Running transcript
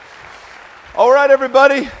All right,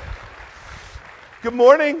 everybody. Good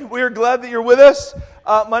morning. We are glad that you're with us.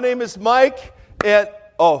 My name is Mike, and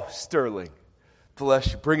Sterling,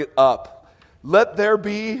 bless you. Bring it up. Let there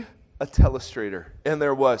be a telestrator, and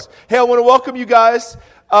there was. Hey, I want to welcome you guys.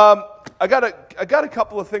 I got a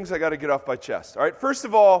couple of things I got to get off my chest. All right. First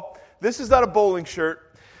of all, this is not a bowling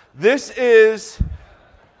shirt. This is.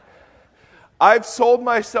 I've sold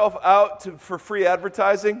myself out for free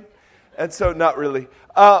advertising, and so not really,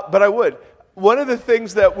 but I would. One of the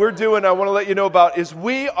things that we're doing, I want to let you know about, is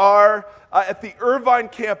we are at the Irvine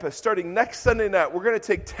campus starting next Sunday night. We're going to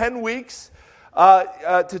take 10 weeks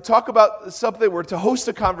to talk about something. We're to host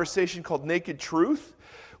a conversation called Naked Truth,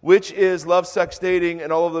 which is love, sex, dating,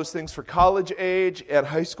 and all of those things for college age and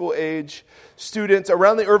high school age students.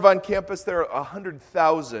 Around the Irvine campus, there are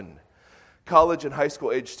 100,000 college and high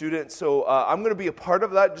school age students. So I'm going to be a part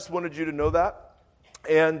of that. Just wanted you to know that.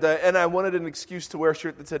 And I wanted an excuse to wear a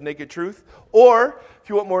shirt that said Naked Truth. Or, if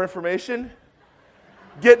you want more information,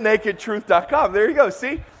 getnakedtruth.com. There you go,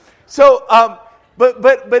 see? So,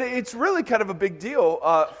 but it's really kind of a big deal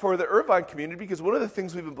for the Irvine community, because one of the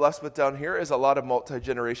things we've been blessed with down here is a lot of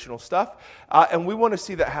multi-generational stuff. And we want to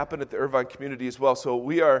see that happen at the Irvine community as well.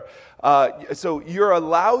 So so you're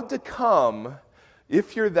allowed to come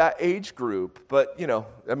if you're that age group, but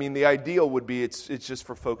the ideal would be it's just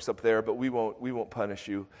for folks up there, but we won't punish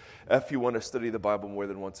you if you want to study the Bible more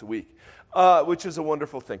than once a week, which is a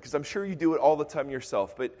wonderful thing, because I'm sure you do it all the time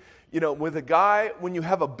yourself. But with a guy, when you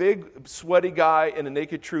have a big sweaty guy in a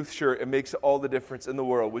Naked Truth shirt, it makes all the difference in the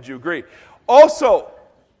world. Would you agree? Also,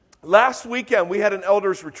 last weekend we had an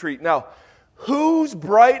elders retreat. Now, whose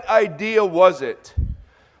bright idea was it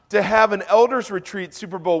to have an elders retreat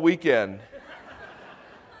Super Bowl weekend?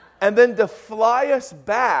 And then to fly us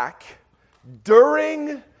back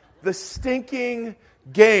during the stinking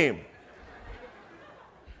game.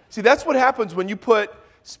 See, that's what happens when you put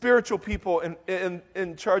spiritual people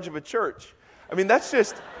in charge of a church. I mean, that's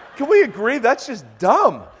just, can we agree? That's just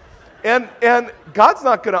dumb. And God's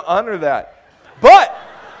not going to honor that. But,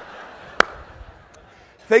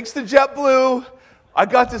 thanks to JetBlue, I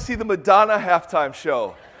got to see the Madonna halftime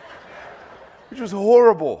show, which was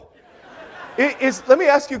horrible. Let me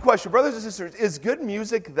ask you a question, brothers and sisters. Is good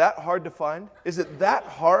music that hard to find? Is it that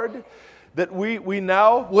hard that we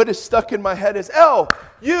now, what is stuck in my head is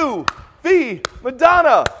L-U-V,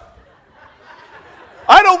 Madonna.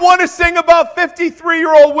 I don't want to sing about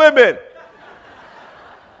 53-year-old women.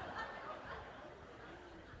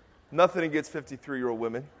 Nothing against 53-year-old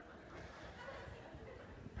women.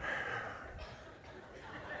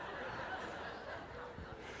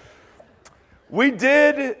 We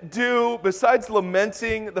did do, besides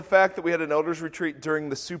lamenting the fact that we had an elders retreat during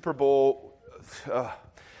the Super Bowl,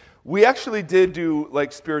 we actually did do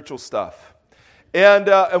spiritual stuff. And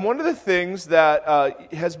one of the things that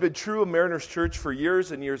has been true of Mariners Church for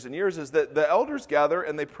years and years and years is that the elders gather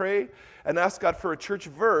and they pray and ask God for a church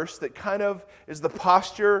verse that kind of is the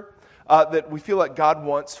posture that we feel like God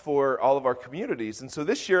wants for all of our communities. And so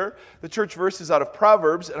this year, the church verse is out of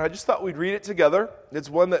Proverbs, and I just thought we'd read it together. It's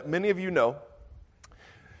one that many of you know.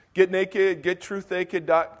 Get naked, get truth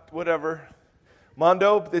naked, whatever.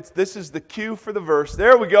 Mondo, this is the cue for the verse.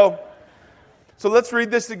 There we go. So let's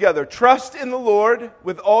read this together. Trust in the Lord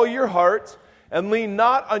with all your heart, and lean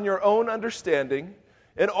not on your own understanding.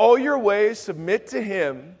 In all your ways submit to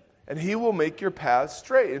Him, and He will make your paths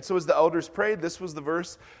straight. And so as the elders prayed, this was the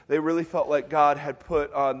verse they really felt like God had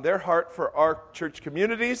put on their heart for our church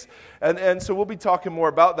communities. And so we'll be talking more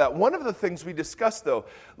about that. One of the things we discussed, though,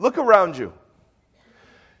 look around you.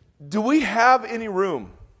 Do we have any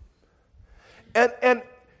room? And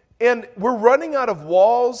we're running out of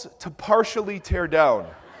walls to partially tear down.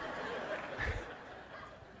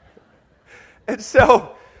 And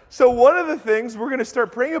so one of the things we're going to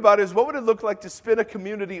start praying about is what would it look like to spin a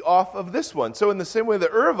community off of this one? So in the same way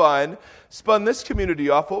that Irvine spun this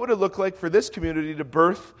community off, what would it look like for this community to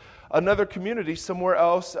birth another community somewhere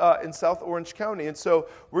else in South Orange County? And so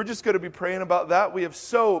we're just going to be praying about that. We have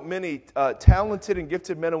so many talented and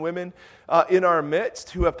gifted men and women in our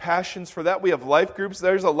midst who have passions for that. We have life groups.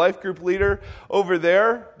 There's a life group leader over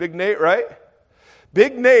there, Big Nate, right?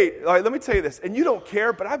 Big Nate. All right, let me tell you this, and you don't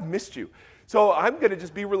care, but I've missed you. So I'm going to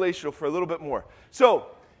just be relational for a little bit more. So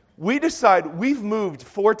we decide we've moved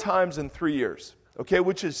 4 times in 3 years, okay,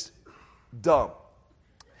 which is dumb.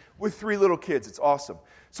 With 3 little kids, it's awesome.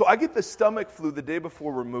 So I get the stomach flu the day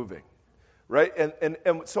before we're moving, right? And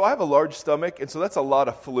so I have a large stomach, and so that's a lot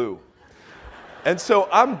of flu. And so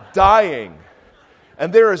I'm dying.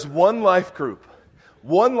 And there is one life group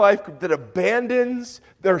that abandons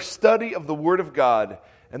their study of the Word of God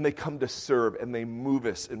and they come to serve, and they move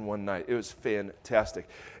us in one night. It was fantastic.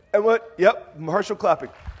 And what? Yep, Marshall clapping.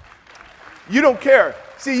 You don't care.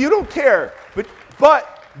 See, you don't care.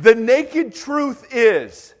 But the naked truth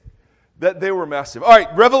is that they were massive. All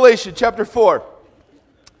right, Revelation chapter 4.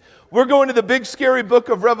 We're going to the big scary book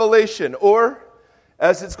of Revelation, or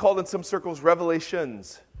as it's called in some circles,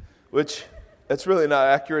 Revelations, which that's really not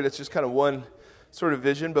accurate. It's just kind of one sort of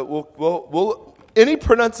vision, but we'll any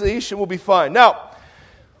pronunciation will be fine. Now,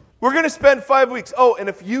 we're going to spend 5 weeks. Oh, and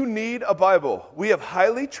if you need a Bible, we have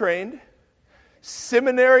highly trained,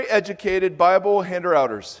 seminary-educated Bible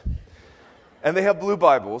hander-outers. And they have blue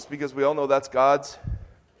Bibles, because we all know that's God's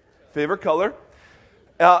favorite color.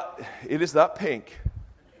 It is not pink.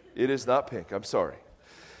 It is not pink. I'm sorry.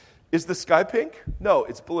 Is the sky pink? No,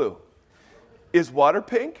 it's blue. Is water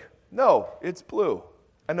pink? No, it's blue.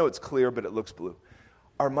 I know it's clear, but it looks blue.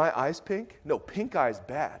 Are my eyes pink? No, pink eyes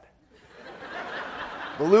bad.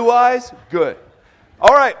 Blue eyes, good.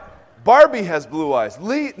 All right, Barbie has blue eyes.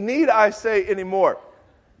 Need I say any more?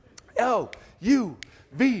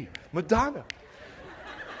 L-U-V, Madonna.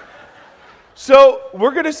 So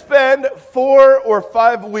we're going to spend 4 or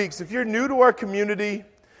 5 weeks. If you're new to our community,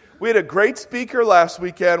 we had a great speaker last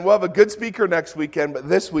weekend. We'll have a good speaker next weekend, but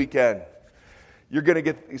this weekend, you're going to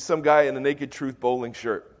get some guy in a Naked Truth bowling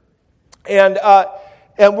shirt. And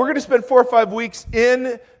we're going to spend 4 or 5 weeks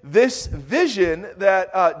in this vision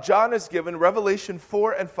that John has given, Revelation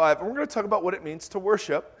 4 and 5. And we're going to talk about what it means to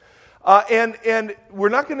worship. And we're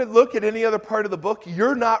not going to look at any other part of the book.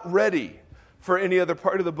 You're not ready for any other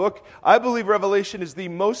part of the book. I believe Revelation is the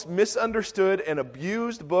most misunderstood and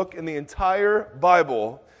abused book in the entire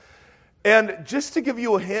Bible. And just to give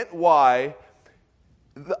you a hint why,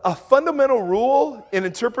 a fundamental rule in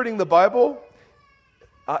interpreting the Bible,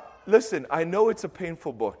 listen, I know it's a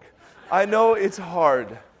painful book. I know it's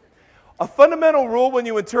hard. A fundamental rule when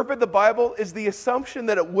you interpret the Bible is the assumption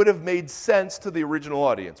that it would have made sense to the original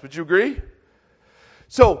audience. Would you agree?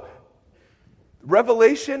 So,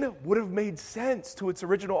 Revelation would have made sense to its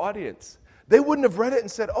original audience. They wouldn't have read it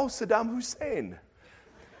and said, oh, Saddam Hussein.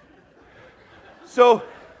 So,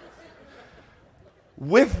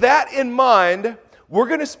 with that in mind, we're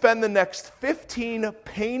going to spend the next 15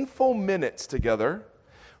 painful minutes together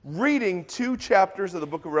reading 2 chapters of the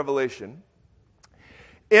book of Revelation.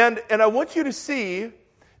 And I want you to see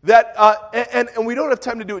that, and we don't have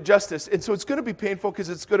time to do it justice, and so it's going to be painful because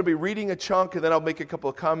it's going to be reading a chunk, and then I'll make a couple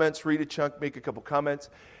of comments, read a chunk, make a couple of comments.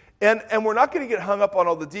 And we're not going to get hung up on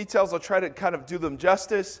all the details. I'll try to kind of do them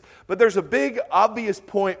justice. But there's a big, obvious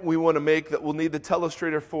point we want to make that we'll need the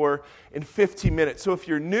telestrator for in 15 minutes. So if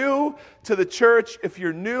you're new to the church, if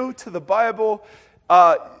you're new to the Bible,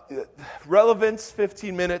 relevance,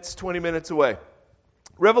 15 minutes, 20 minutes away.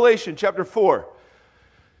 Revelation chapter 4.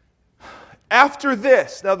 After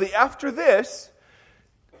this,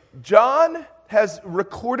 John has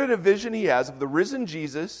recorded a vision he has of the risen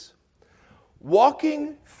Jesus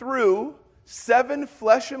walking through 7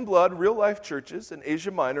 flesh and blood real-life churches in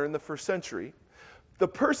Asia Minor in the 1st century. The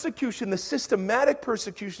persecution, the systematic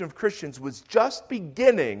persecution of Christians was just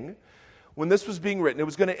beginning when this was being written. It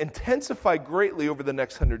was going to intensify greatly over the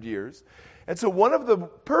next 100 years. And so one of the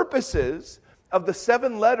purposes of the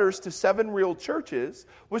 7 letters to 7 real churches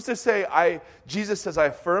was to say, Jesus says, I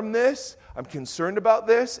affirm this, I'm concerned about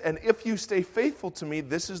this, and if you stay faithful to me,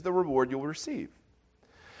 this is the reward you'll receive.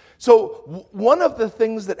 So one of the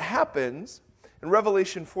things that happens in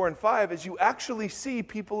Revelation 4 and 5 is you actually see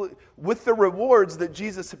people with the rewards that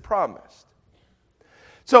Jesus had promised.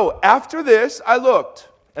 So after this, I looked,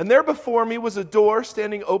 and there before me was a door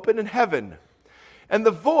standing open in heaven. And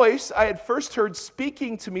the voice I had first heard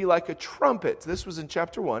speaking to me like a trumpet, this was in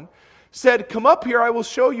chapter 1, said, come up here, I will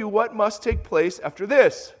show you what must take place after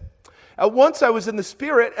this. At once I was in the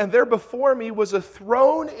Spirit, and there before me was a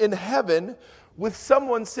throne in heaven with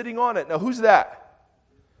someone sitting on it. Now, who's that?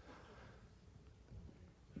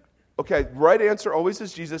 Okay, right answer always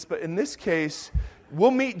is Jesus, but in this case,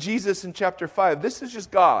 we'll meet Jesus in chapter 5. This is just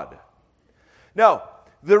God. Now,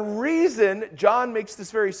 the reason John makes this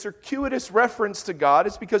very circuitous reference to God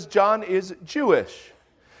is because John is Jewish.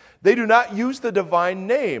 They do not use the divine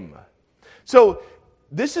name. So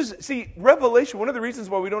Revelation, one of the reasons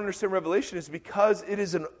why we don't understand Revelation is because it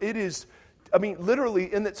is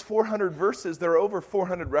literally in its 400 verses, there are over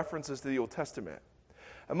 400 references to the Old Testament.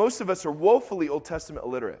 And most of us are woefully Old Testament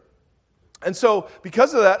illiterate. And so,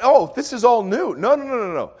 because of that, this is all new.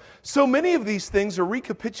 No. So many of these things are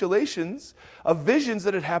recapitulations of visions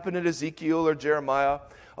that had happened in Ezekiel or Jeremiah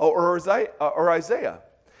or Isaiah.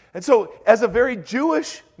 And so, as a very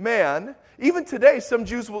Jewish man, even today, some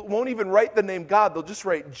Jews won't even write the name God. They'll just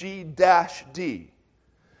write G-D.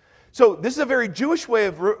 So this is a very Jewish way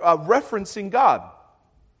of referencing God.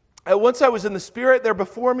 Once I was in the Spirit, there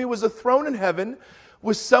before me was a throne in heaven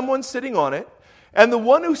with someone sitting on it. And the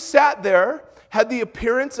one who sat there had the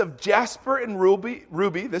appearance of jasper and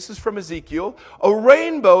ruby. This is from Ezekiel. A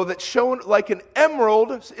rainbow that shone like an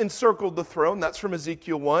emerald encircled the throne. That's from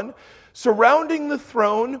Ezekiel 1. Surrounding the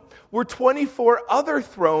throne were 24 other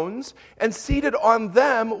thrones, and seated on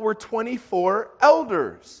them were 24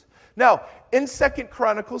 elders. Now, in 2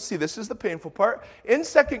 Chronicles, see, this is the painful part. In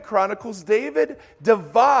 2 Chronicles, David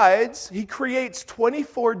he creates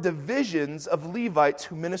 24 divisions of Levites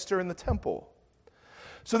who minister in the temple.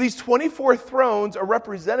 So these 24 thrones are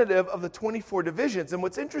representative of the 24 divisions. And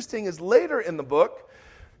what's interesting is later in the book,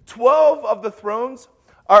 12 of the thrones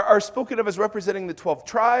are spoken of as representing the 12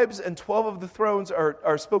 tribes, and 12 of the thrones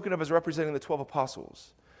are spoken of as representing the 12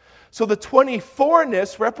 apostles. So the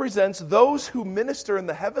 24ness represents those who minister in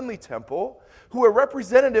the heavenly temple, who are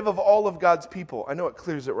representative of all of God's people. I know it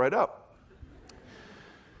clears it right up.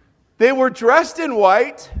 They were dressed in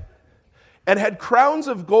white and had crowns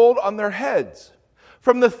of gold on their heads.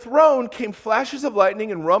 From the throne came flashes of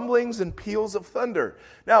lightning and rumblings and peals of thunder.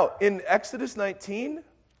 Now, in Exodus 19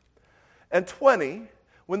 and 20,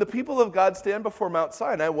 when the people of God stand before Mount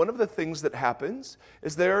Sinai, one of the things that happens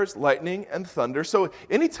is there's lightning and thunder. So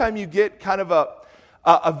anytime you get kind of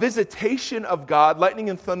a visitation of God, lightning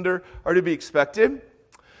and thunder are to be expected.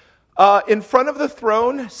 In front of the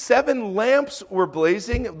throne, 7 lamps were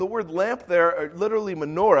blazing. The word lamp there are literally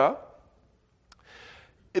menorah.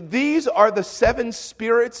 These are the 7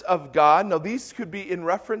 spirits of God. Now, these could be in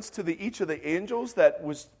reference to each of the angels that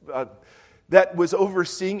was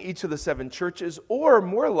overseeing each of the 7 churches, or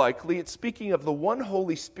more likely, it's speaking of the one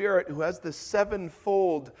Holy Spirit who has the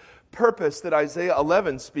 7-fold purpose that Isaiah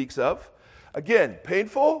 11 speaks of. Again,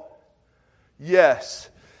 painful? Yes.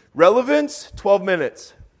 Relevance? 12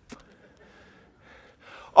 minutes.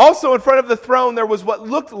 Also, in front of the throne, there was what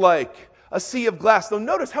looked like a sea of glass. Now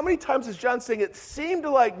notice how many times is John saying it seemed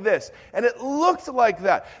like this and it looked like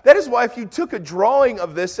that. That is why if you took a drawing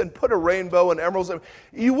of this and put a rainbow and emeralds,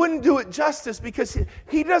 you wouldn't do it justice, because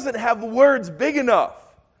he doesn't have words big enough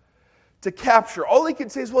to capture. All he can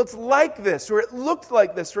say is, well, it's like this, or it looked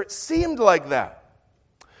like this, or it seemed like that.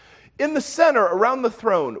 In the center, around the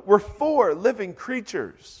throne, were 4 living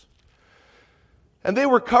creatures. And they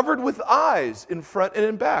were covered with eyes in front and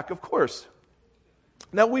in back, of course.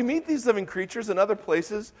 Now, we meet these living creatures in other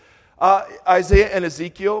places, Isaiah and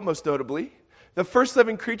Ezekiel, most notably. The first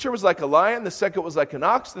living creature was like a lion, the second was like an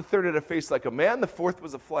ox, the third had a face like a man, the fourth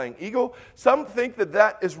was a flying eagle. Some think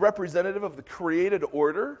that is representative of the created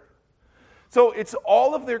order. So it's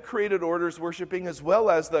all of their created orders worshiping, as well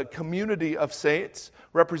as the community of saints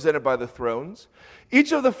represented by the thrones.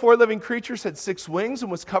 Each of the 4 living creatures had 6 wings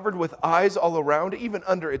and was covered with eyes all around, even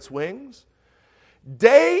under its wings.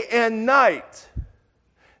 Day and night,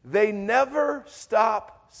 they never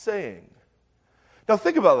stop saying. Now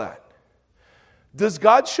think about that. Does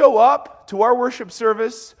God show up to our worship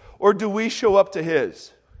service, or do we show up to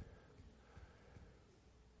His?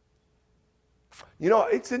 You know,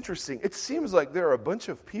 it's interesting. It seems like there are a bunch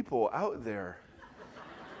of people out there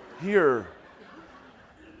here.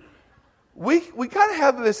 We kind of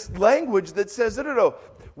have this language that says, no,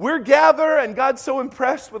 we're gathered and God's so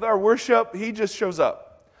impressed with our worship, He just shows up.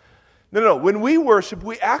 No. When we worship,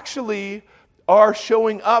 we actually are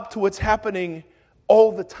showing up to what's happening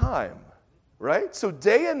all the time, right? So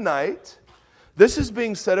day and night, this is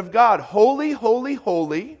being said of God. Holy, holy,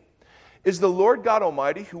 holy is the Lord God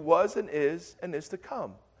Almighty, who was and is to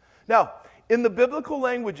come. Now, in the biblical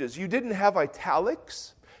languages, you didn't have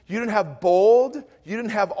italics, you didn't have bold, you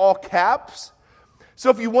didn't have all caps. So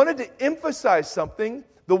if you wanted to emphasize something,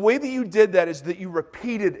 the way that you did that is that you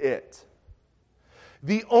repeated it.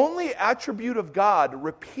 The only attribute of God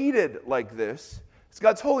repeated like this is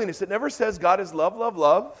God's holiness. It never says God is love, love,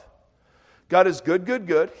 love. God is good, good,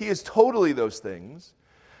 good. He is totally those things.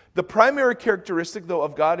 The primary characteristic, though,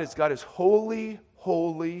 of God is holy,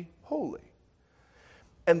 holy, holy.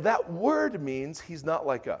 And that word means He's not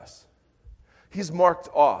like us. He's marked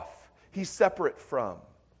off. He's separate from.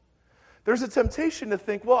 There's a temptation to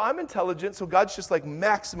think, well, I'm intelligent, so God's just like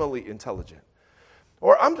maximally intelligent.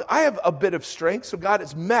 Or I have a bit of strength, so God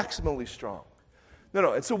is maximally strong.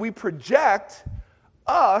 No. And so we project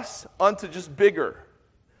us onto just bigger.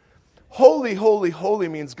 Holy, holy, holy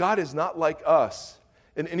means God is not like us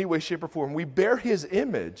in any way, shape, or form. We bear His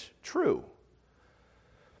image, true.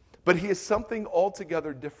 But He is something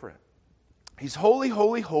altogether different. He's holy,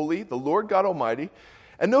 holy, holy, the Lord God Almighty.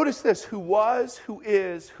 And notice this, who was, who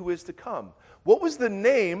is to come. What was the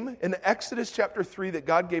name in Exodus chapter 3 that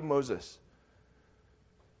God gave Moses?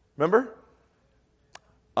 Remember?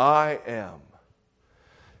 I am.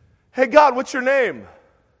 Hey, God, what's your name?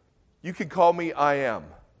 You can call me I am.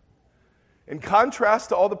 In contrast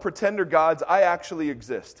to all the pretender gods, I actually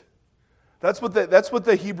exist. That's what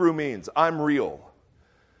the Hebrew means. I'm real.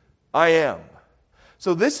 I am.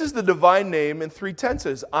 So this is the divine name in 3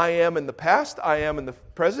 tenses. I am in the past, I am in the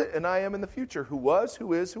present, and I am in the future. Who was,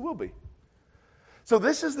 who is, who will be. So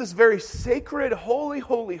this is this very sacred, holy,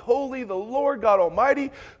 holy, holy, the Lord God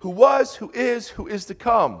Almighty, who was, who is to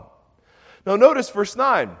come. Now notice verse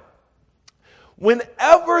 9.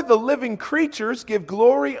 Whenever the living creatures give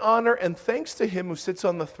glory, honor, and thanks to him who sits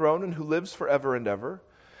on the throne and who lives forever and ever,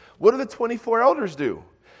 what do the 24 elders do?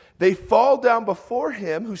 They fall down before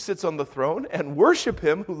him who sits on the throne and worship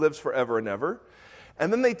him who lives forever and ever.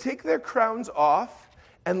 And then they take their crowns off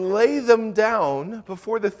and lay them down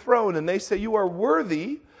before the throne. And they say, you are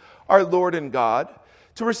worthy, our Lord and God,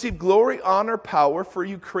 to receive glory, honor, power, for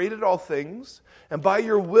you created all things, and by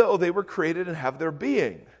your will they were created and have their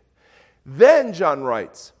being. Then, John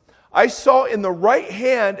writes, I saw in the right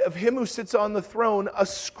hand of him who sits on the throne a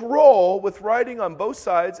scroll with writing on both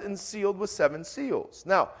sides and sealed with 7 seals.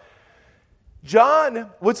 Now,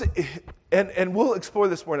 John, and we'll explore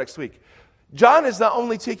this more next week. John is not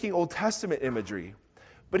only taking Old Testament imagery,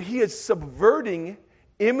 but he is subverting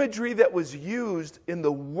imagery that was used in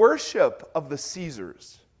the worship of the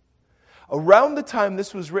Caesars. Around the time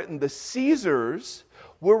this was written, the Caesars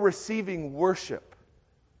were receiving worship.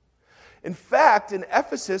 In fact, in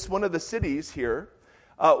Ephesus, one of the cities here,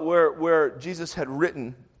 where Jesus had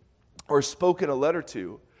written or spoken a letter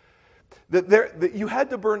to, that you had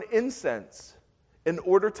to burn incense in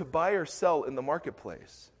order to buy or sell in the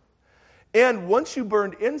marketplace. And once you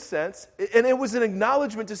burned incense, and it was an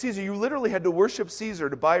acknowledgement to Caesar, you literally had to worship Caesar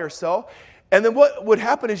to buy or sell. And then what would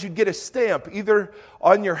happen is you'd get a stamp, either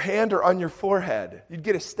on your hand or on your forehead. You'd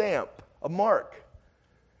get a stamp, a mark.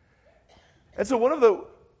 And so one of the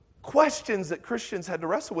questions that Christians had to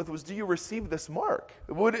wrestle with was, do you receive this mark?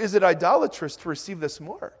 Is it idolatrous to receive this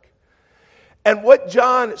mark? And what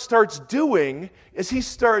John starts doing is he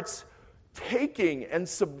starts taking and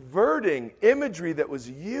subverting imagery that was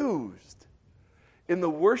used in the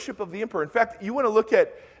worship of the emperor. In fact, you want to look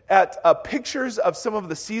at pictures of some of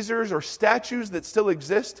the Caesars or statues that still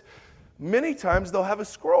exist. Many times they'll have a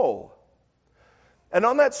scroll. And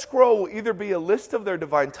on that scroll will either be a list of their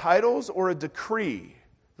divine titles or a decree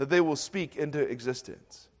that they will speak into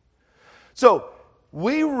existence. So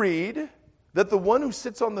we read that the one who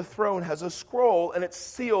sits on the throne has a scroll and it's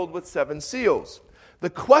sealed with 7 seals. The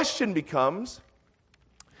question becomes,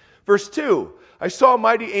 verse 2, I saw a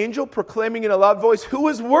mighty angel proclaiming in a loud voice, who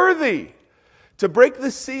is worthy to break the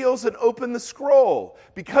seals and open the scroll?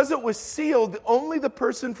 Because it was sealed, only the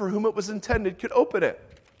person for whom it was intended could open it.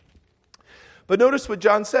 But notice what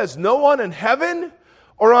John says, no one in heaven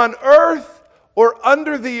or on earth or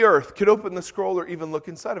under the earth could open the scroll or even look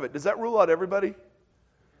inside of it. Does that rule out everybody?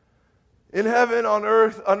 In heaven, on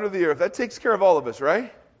earth, under the earth. That takes care of all of us,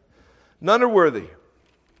 right? None are worthy.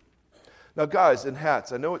 Now, guys in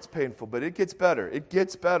hats, I know it's painful, but it gets better. It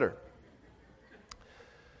gets better.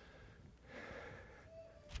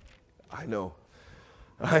 I know.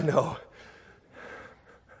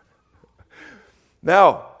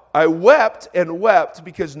 Now, I wept and wept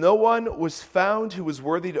because no one was found who was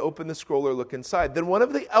worthy to open the scroll or look inside. Then one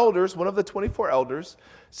of the elders, one of the 24 elders,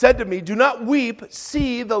 said to me, do not weep.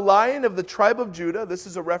 See, the Lion of the tribe of Judah. This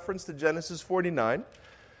is a reference to Genesis 49.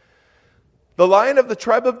 The Lion of the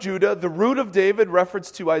tribe of Judah, the root of David,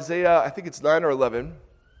 reference to Isaiah, I think it's 9 or 11.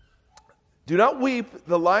 Do not weep.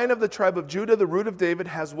 The Lion of the tribe of Judah, the root of David,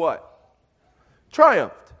 has what?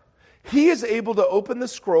 Triumphed. He is able to open the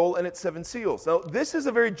scroll and its 7 seals. Now, this is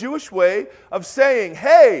a very Jewish way of saying,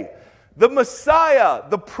 hey, the Messiah,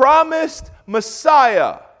 the promised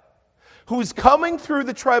Messiah, who's coming through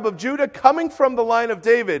the tribe of Judah, coming from the line of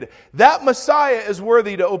David, that Messiah is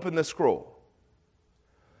worthy to open the scroll.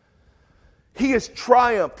 He has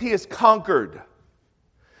triumphed. He has conquered.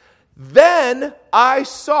 Then I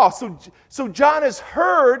saw. So John has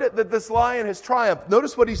heard that this lion has triumphed.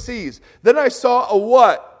 Notice what he sees. Then I saw a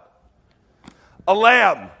what? A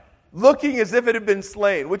lamb, looking as if it had been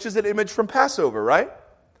slain, which is an image from Passover, right?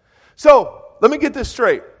 So, let me get this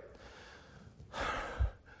straight.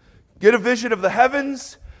 Get a vision of the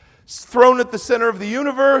heavens, thrown at the center of the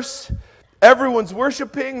universe. Everyone's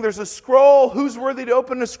worshiping. There's a scroll. Who's worthy to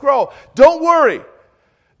open the scroll? Don't worry.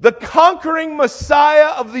 The conquering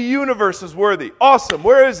Messiah of the universe is worthy. Awesome.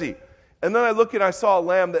 Where is he? And then I look and I saw a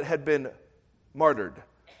lamb that had been martyred.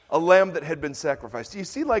 A lamb that had been sacrificed. Do you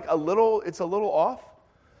see it's a little off?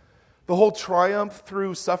 The whole triumph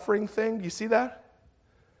through suffering thing, do you see that?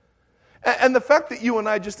 And the fact that you and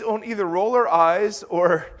I just don't either roll our eyes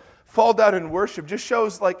or fall down in worship just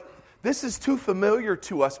shows like this is too familiar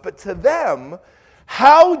to us. But to them,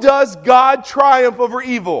 how does God triumph over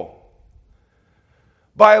evil?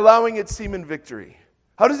 By allowing it seem in victory.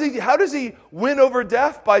 How does he win over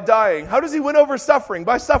death? By dying. How does he win over suffering?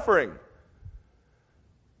 By suffering.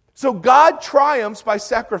 So God triumphs by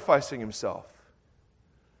sacrificing himself.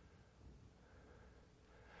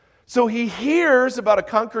 So he hears about a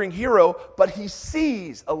conquering hero, but he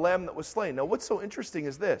sees a lamb that was slain. Now what's so interesting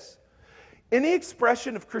is this. Any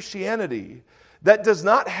expression of Christianity that does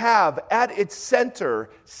not have at its center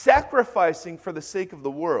sacrificing for the sake of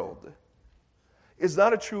the world is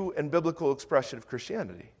not a true and biblical expression of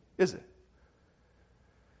Christianity, is it?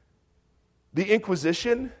 The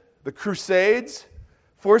Inquisition, the Crusades,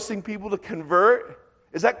 forcing people to convert,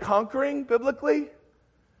 is that conquering biblically?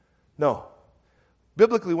 No.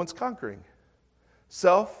 Biblically, what's conquering?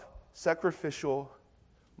 Self-sacrificial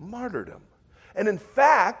martyrdom. And in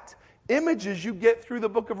fact, images you get through the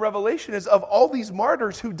book of Revelation is of all these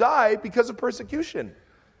martyrs who die because of persecution.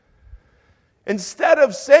 Instead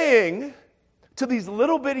of saying to these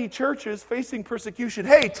little bitty churches facing persecution,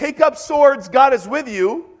 hey, take up swords, God is with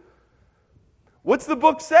you, what's the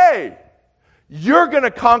book say? You're going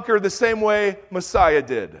to conquer the same way Messiah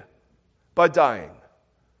did, by dying.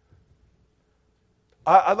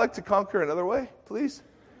 I'd like to conquer another way, please.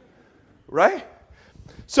 Right?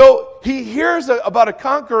 So he hears about a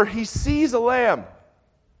conqueror. He sees a lamb.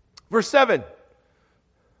 Verse 7.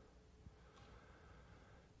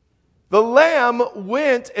 The lamb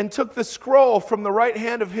went and took the scroll from the right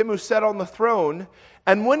hand of him who sat on the throne.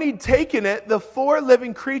 And when he'd taken it, the 4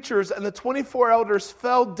 living creatures and the 24 elders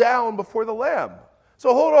fell down before the lamb.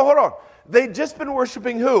 So hold on. They'd just been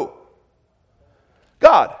worshiping who?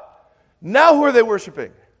 God. Now who are they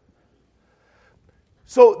worshiping?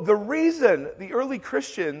 So the reason the early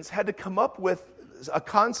Christians had to come up with a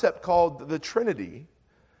concept called the Trinity,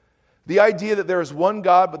 the idea that there is one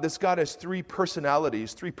God, but this God has 3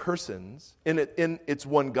 personalities, 3 persons in its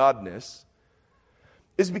one Godness,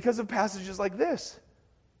 is because of passages like this.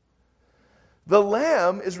 The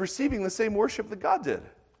Lamb is receiving the same worship that God did.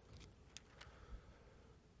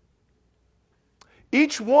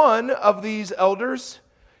 Each one of these elders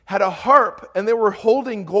had a harp, and they were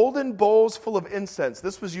holding golden bowls full of incense.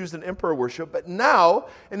 This was used in emperor worship, but now,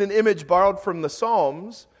 in an image borrowed from the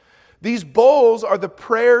Psalms, these bowls are the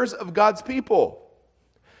prayers of God's people.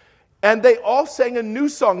 And they all sang a new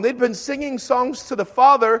song. They'd been singing songs to the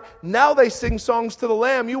Father. Now they sing songs to the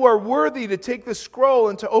Lamb. You are worthy to take the scroll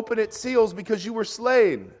and to open its seals because you were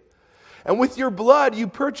slain. And with your blood you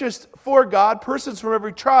purchased for God persons from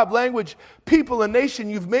every tribe, language, people, and nation.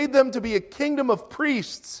 You've made them to be a kingdom of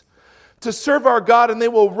priests to serve our God, and they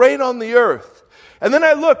will reign on the earth. And then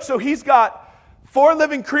I looked, so he's got 4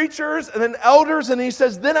 living creatures and then elders, and he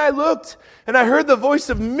says, then I looked and I heard the voice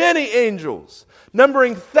of many angels,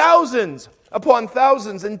 numbering thousands upon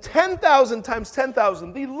thousands and 10,000 times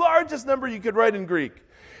 10,000, the largest number you could write in Greek.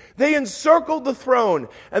 They encircled the throne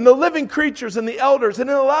and the living creatures and the elders, and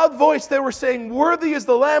in a loud voice they were saying, worthy is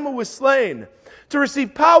the Lamb who was slain to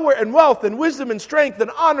receive power and wealth and wisdom and strength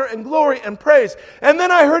and honor and glory and praise. And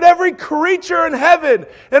then I heard every creature in heaven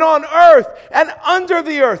and on earth and under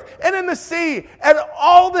the earth and in the sea and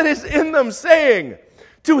all that is in them saying,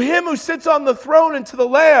 to him who sits on the throne and to the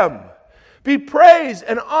Lamb be praise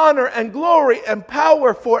and honor and glory and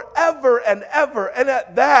power forever and ever. And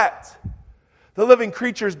at that, the living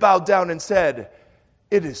creatures bowed down and said,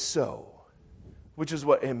 it is so, which is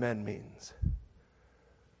what amen means.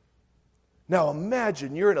 Now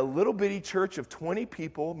imagine you're in a little bitty church of 20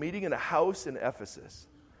 people meeting in a house in Ephesus.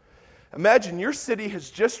 Imagine your city has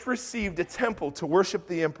just received a temple to worship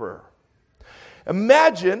the emperor.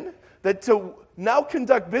 Imagine that to now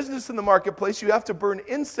conduct business in the marketplace, you have to burn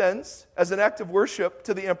incense as an act of worship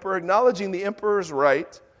to the emperor, acknowledging the emperor's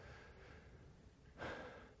right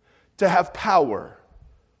to have power.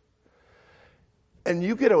 And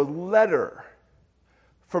you get a letter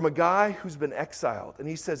from a guy who's been exiled, and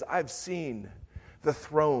he says, I've seen the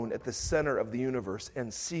throne at the center of the universe,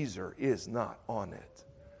 and Caesar is not on it.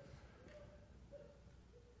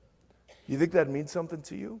 You think that means something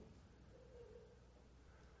to you?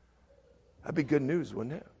 That'd be good news,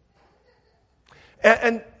 wouldn't it?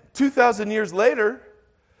 And 2,000 years later,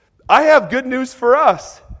 I have good news for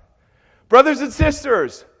us. Brothers and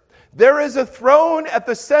sisters, there is a throne at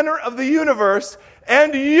the center of the universe,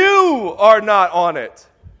 and you are not on it.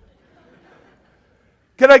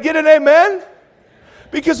 Can I get an amen?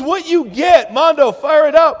 Because what you get, Mondo, fire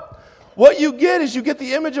it up. what you get is you get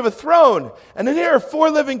the image of a throne, and then here are 4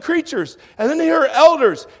 living creatures, and then here are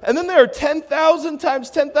elders, and then there are 10,000 times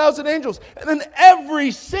 10,000 angels, and then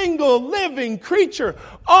every single living creature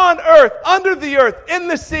on earth, under the earth, in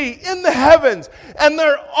the sea, in the heavens, and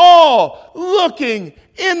they're all looking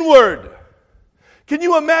inward. Can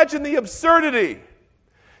you imagine the absurdity?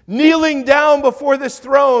 Kneeling down before this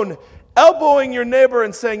throne, elbowing your neighbor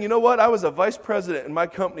and saying, you know what, I was a vice president in my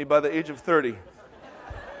company by the age of 30.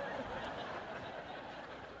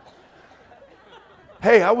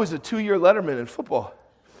 Hey, I was a 2-year letterman in football.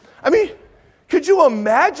 I mean, could you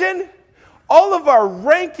imagine all of our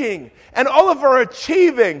ranking and all of our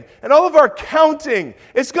achieving and all of our counting?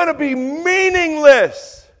 It's going to be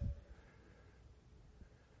meaningless.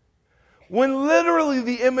 When literally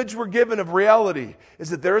the image we're given of reality is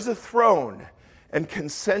that there is a throne and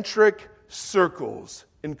concentric circles,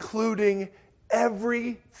 including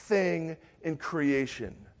everything in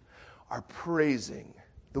creation, are praising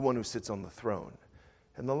the one who sits on the throne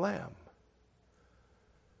and the Lamb.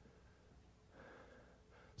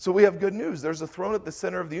 So we have good news. There's a throne at the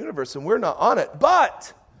center of the universe, and we're not on it.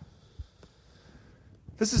 But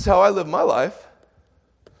this is how I live my life.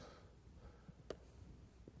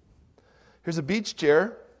 Here's a beach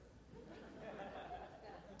chair.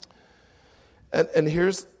 And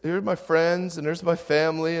here's my friends, and there's my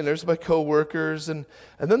family, and there's my coworkers, and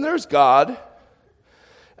then there's God.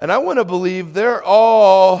 And I want to believe they're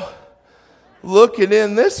all looking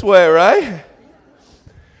in this way, right?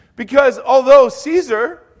 Because although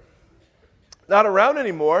Caesar, not around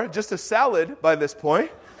anymore, just a salad by this point,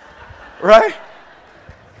 right?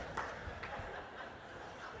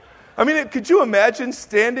 I mean, could you imagine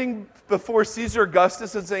standing before Caesar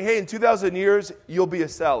Augustus and saying, hey, in 2,000 years, you'll be a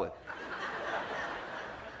salad?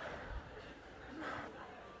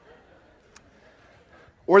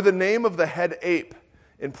 Or the name of the head ape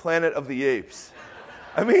in Planet of the Apes.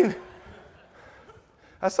 I mean,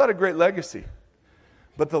 that's not a great legacy.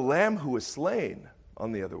 But the Lamb who was slain,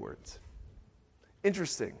 on the other words.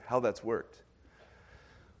 Interesting how that's worked.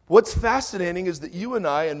 What's fascinating is that you and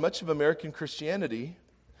I, and much of American Christianity,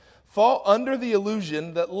 fall under the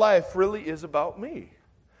illusion that life really is about me.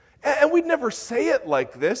 And we'd never say it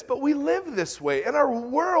like this, but we live this way, and our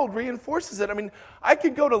world reinforces it. I mean, I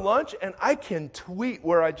could go to lunch, and I can tweet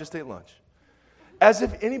where I just ate lunch, as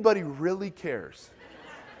if anybody really cares.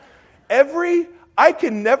 I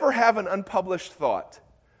can never have an unpublished thought.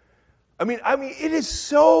 I mean, it is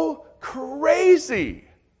so crazy,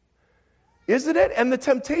 isn't it? And the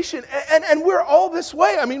temptation, and we're all this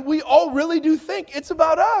way. I mean, we all really do think it's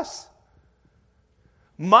about us.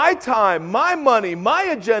 My time, my money, my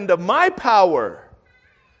agenda, my power.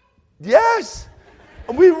 Yes,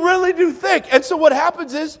 we really do think. And so what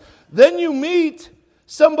happens is, then you meet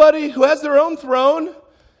somebody who has their own throne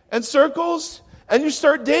and circles, and you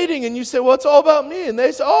start dating, and you say, well, it's all about me. And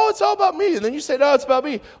they say, oh, it's all about me. And then you say, no, it's about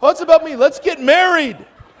me. Oh, it's about me. Let's get married.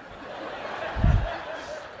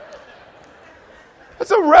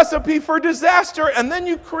 That's a recipe for disaster. And then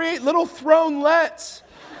you create little thronelets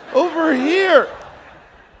over here.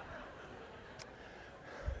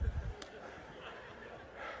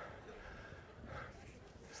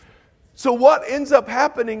 So what ends up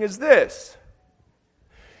happening is this.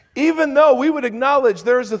 Even though we would acknowledge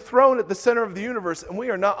there is a throne at the center of the universe and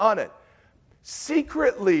we are not on it,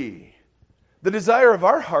 secretly, the desire of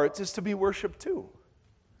our hearts is to be worshiped too.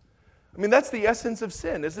 I mean, that's the essence of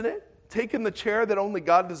sin, isn't it? Taking the chair that only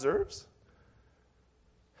God deserves.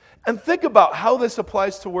 And think about how this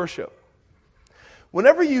applies to worship.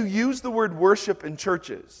 Whenever you use the word worship in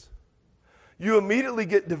churches, you immediately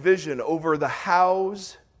get division over the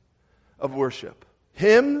hows of worship.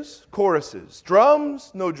 Hymns, choruses,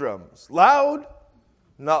 drums, no drums, loud,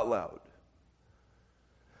 not loud.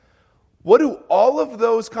 What do all of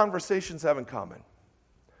those conversations have in common?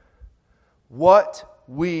 What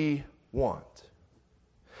we want.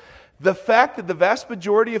 The fact that the vast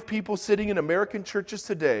majority of people sitting in American churches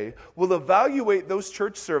today will evaluate those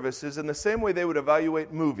church services in the same way they would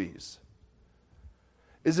evaluate movies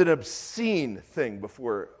is an obscene thing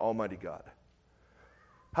before Almighty God.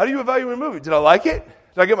 How do you evaluate a movie? Did I like it?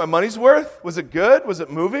 Did I get my money's worth? Was it good? Was it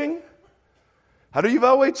moving? How do you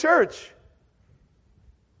evaluate church?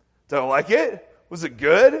 Did I like it? Was it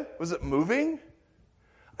good? Was it moving?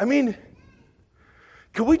 I mean,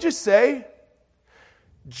 could we just say,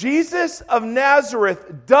 Jesus of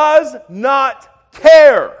Nazareth does not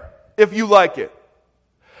care if you like it,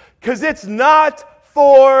 because it's not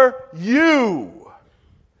for you.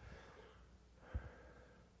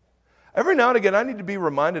 Every now and again, I need to be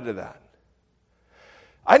reminded of that.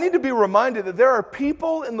 I need to be reminded that there are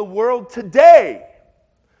people in the world today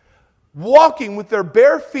walking with their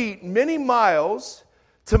bare feet many miles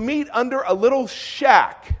to meet under a little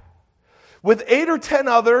shack with 8 or 10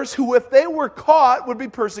 others who, if they were caught, would be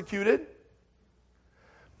persecuted,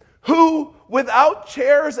 who, without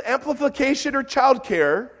chairs, amplification, or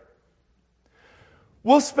childcare,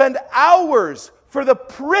 will spend hours for the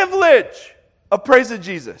privilege of praising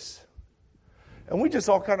Jesus. And we just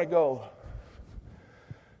all kind of go,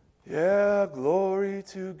 yeah, glory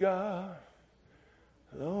to God,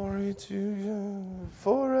 glory to you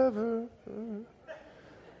forever.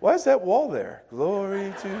 Why is that wall there?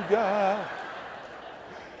 Glory to God.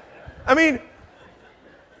 I mean,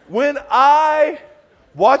 when I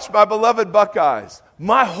watch my beloved Buckeyes,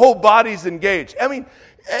 my whole body's engaged. I mean,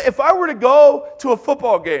 if I were to go to a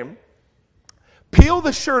football game, peel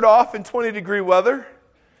the shirt off in 20-degree weather,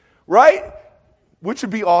 right? Which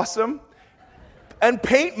would be awesome, and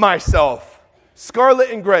paint myself scarlet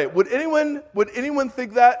and gray. Would anyone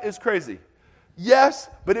think that is crazy? Yes,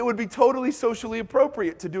 but it would be totally socially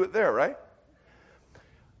appropriate to do it there, right?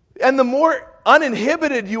 And the more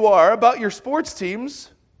uninhibited you are about your sports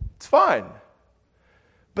teams, it's fine.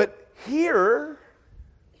 But here,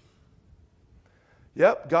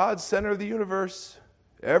 yep, God's center of the universe,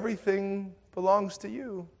 everything belongs to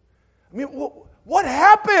you. I mean, what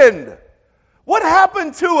happened? What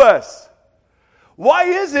happened to us? Why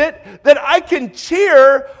is it that I can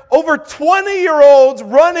cheer over 20-year-olds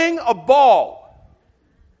running a ball?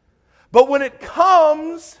 But when it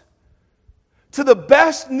comes to the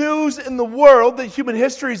best news in the world, that human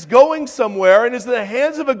history is going somewhere and is in the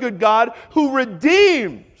hands of a good God who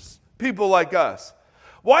redeems people like us,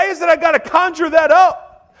 why is it I got to conjure that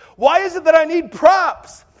up? Why is it that I need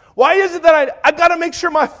props? Why is it that I got to make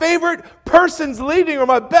sure my favorite person's leading or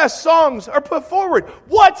my best songs are put forward?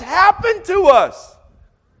 What's happened to us?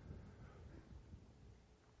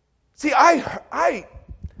 See, I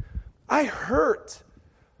hurt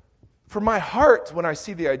for my heart when I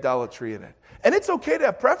see the idolatry in it. And it's okay to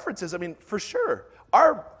have preferences. I mean, for sure.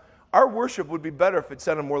 Our worship would be better if it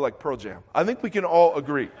sounded more like Pearl Jam. I think we can all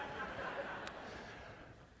agree.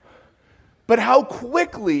 But how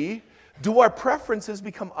quickly do our preferences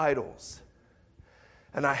become idols?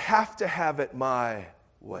 And I have to have it my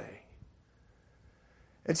way.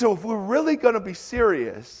 And so if we're really going to be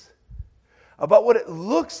serious about what it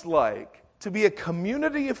looks like to be a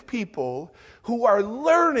community of people who are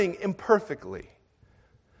learning imperfectly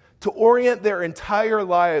to orient their entire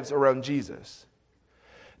lives around Jesus,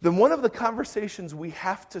 then one of the conversations we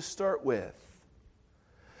have to start with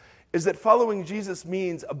is that following Jesus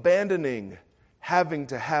means abandoning having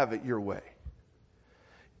to have it your way.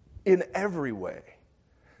 In every way.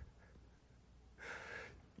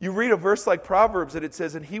 You read a verse like Proverbs and it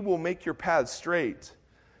says, and he will make your paths straight.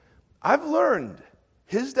 I've learned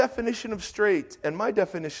his definition of straight and my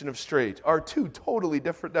definition of straight are two totally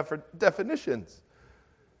different definitions.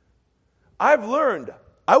 I've learned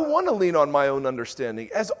I want to lean on my own understanding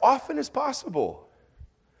as often as possible.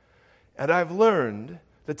 And I've learned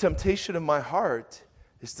the temptation of my heart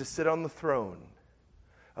is to sit on the throne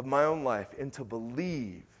of my own life and to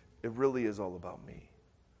believe it really is all about me.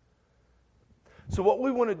 So what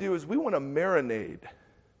we want to do is we want to marinate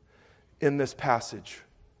in this passage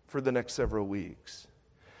for the next several weeks.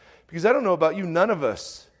 Because I don't know about you, none of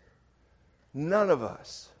us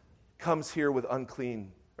comes here with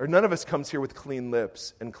none of us comes here with clean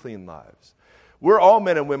lips and clean lives. We're all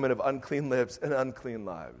men and women of unclean lips and unclean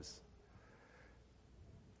lives.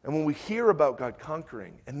 And when we hear about God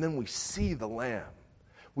conquering and then we see the Lamb,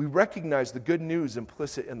 we recognize the good news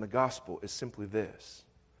implicit in the gospel is simply this: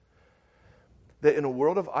 that in a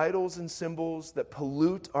world of idols and symbols that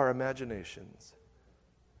pollute our imaginations,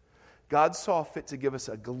 God saw fit to give us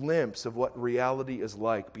a glimpse of what reality is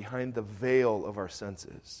like behind the veil of our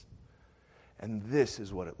senses. And this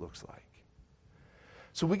is what it looks like.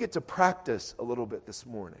 So we get to practice a little bit this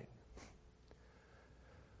morning.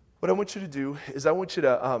 What I want you to do is I want you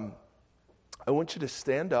to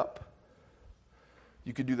stand up.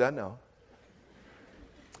 You could do that now.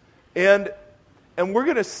 And we're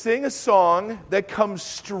going to sing a song that comes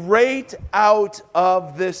straight out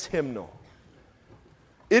of this hymnal.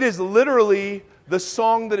 It is literally the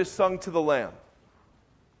song that is sung to the Lamb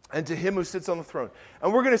and to him who sits on the throne.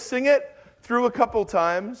 And we're going to sing it through a couple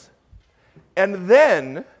times. And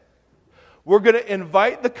then we're going to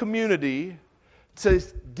invite the community to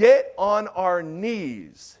get on our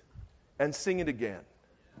knees and sing it again.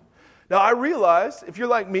 Now, I realize, if you're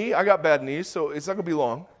like me, I got bad knees, so it's not going to be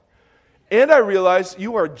long. And I realize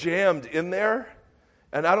you are jammed in there,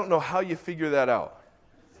 and I don't know how you figure that out.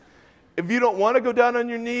 If you don't want to go down on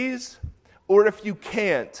your knees, or if you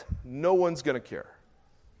can't, no one's going to care.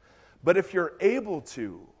 But if you're able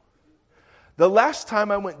to, the last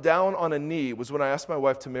time I went down on a knee was when I asked my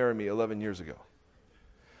wife to marry me 11 years ago.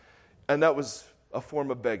 And that was a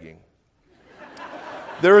form of begging.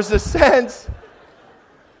 There is a sense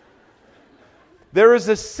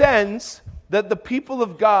that the people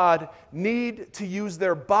of God need to use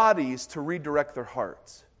their bodies to redirect their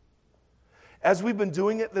hearts. As we've been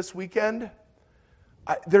doing it this weekend,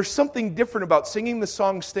 there's something different about singing the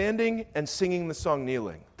song standing and singing the song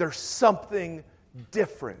kneeling. There's something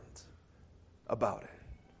different about it.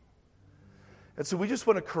 And so we just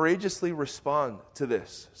want to courageously respond to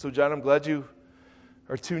this. So John, I'm glad you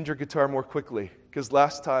are tuned your guitar more quickly, because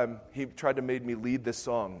last time he tried to make me lead this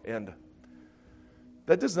song, and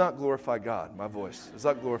that does not glorify God, my voice. It does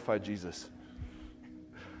not glorify Jesus.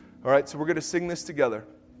 All right, so we're going to sing this together.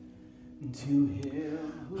 To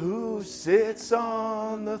him who sits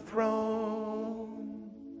on the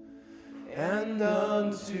throne, and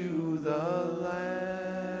unto the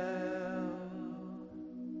Lamb,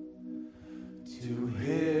 to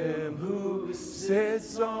him who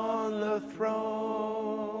sits on the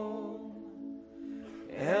throne,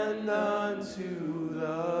 and unto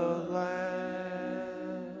the Lamb.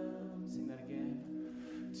 Sing that again.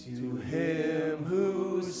 To him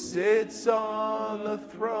who sits on the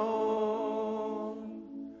throne,